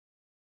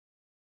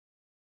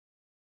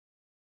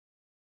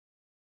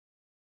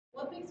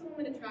what makes a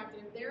woman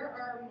attractive? There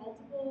are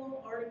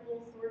multiple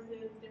articles,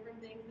 sources,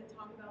 different things that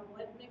talk about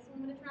what makes a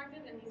woman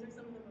attractive, and these are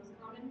some of the most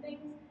common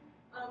things.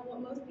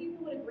 What most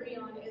people would agree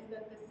on is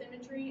that the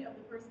symmetry of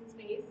the person's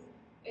face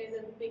is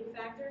a big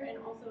factor, and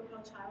also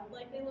how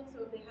childlike they look.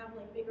 So if they have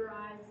like bigger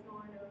eyes,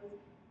 smaller nose,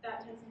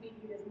 that tends to be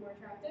viewed as more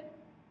attractive.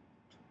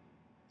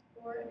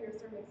 Or if you're a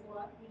cervix a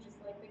lot, you just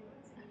like big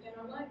butts and you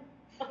cannot lie.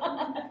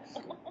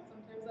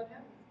 Sometimes that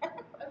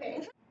happens.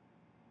 Okay.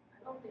 I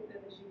don't think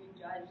that they should be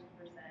judged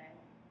per se,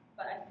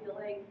 but I feel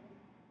like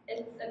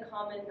it's a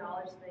common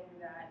knowledge thing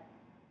that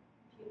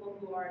people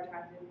who are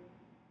attractive,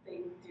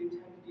 they do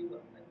tend to do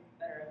like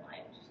better in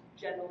life. Just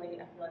generally,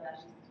 I feel like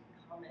that's just a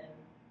common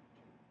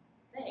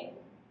thing.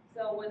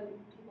 So when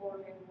people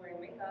are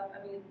wearing makeup, I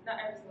mean, not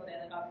every single day,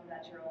 like obviously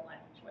that's your own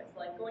life choice.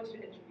 But like going to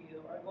an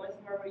interview or going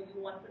somewhere where you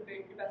want to put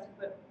your best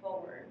foot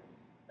forward,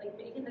 like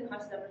making the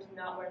conscious effort to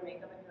not wear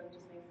makeup, I feel like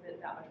just makes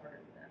it that much harder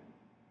for them.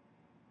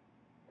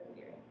 In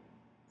theory.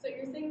 So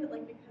you're saying that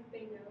like because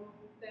they know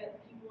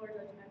that people are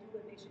judgmental,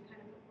 that they should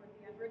kind of put forth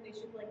the effort, they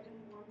should like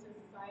conform to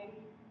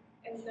society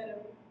instead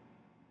of,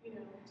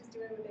 just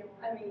doing what they want.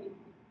 I mean,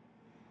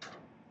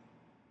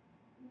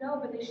 no,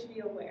 but they should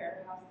be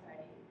aware of how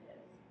society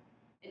is.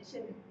 It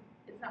shouldn't.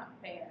 It's not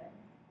fair,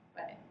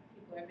 but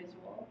people are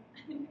visual.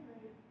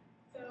 Right.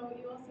 So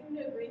you all seem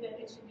to agree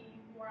that it should be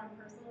more on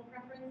personal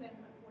preference, and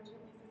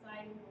unfortunately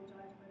society will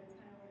judge, but it's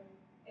kind of like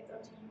it's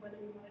up to you whether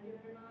you want to do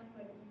it or not,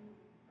 but you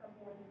are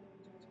more than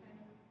the judge kind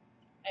of.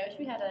 I wish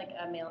we had like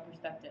a male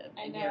perspective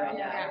I in know, here right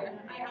yeah.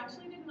 now. I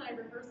actually did my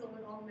rehearsal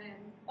with all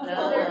men.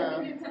 No. Their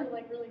opinions were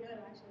like really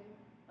good actually.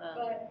 Wow.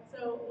 But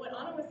so what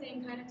Anna was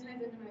saying kind of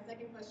ties into my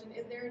second question.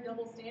 Is there a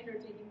double standard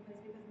taking place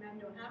because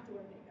men don't have to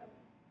wear makeup?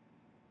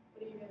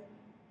 What do you guys think?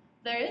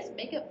 There is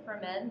makeup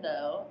for men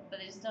though, but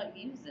they just don't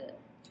use it.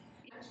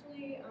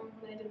 Actually,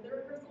 when I did the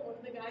rehearsal, one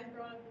of the guys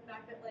brought up the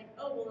fact that like,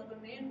 oh well, if a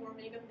man wore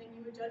makeup, then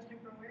you would judge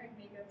him for wearing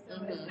makeup.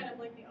 So it's kind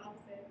of like the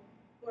opposite.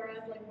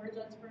 Whereas like we're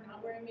judged for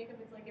not wearing makeup,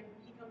 it's like if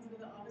he comes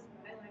into the office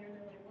with eyeliner,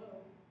 they're like, whoa,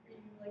 are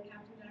you like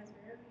Captain Jack's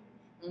hair?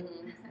 It's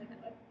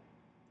like what?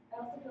 I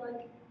also feel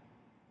like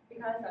it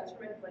kind of sucks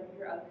for me because like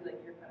you're ugly,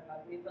 like you're kind of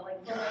ugly, but like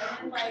for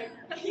women,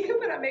 like you can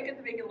put on makeup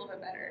to make it a little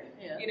bit better.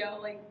 Yeah.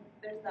 Like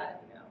there's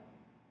that,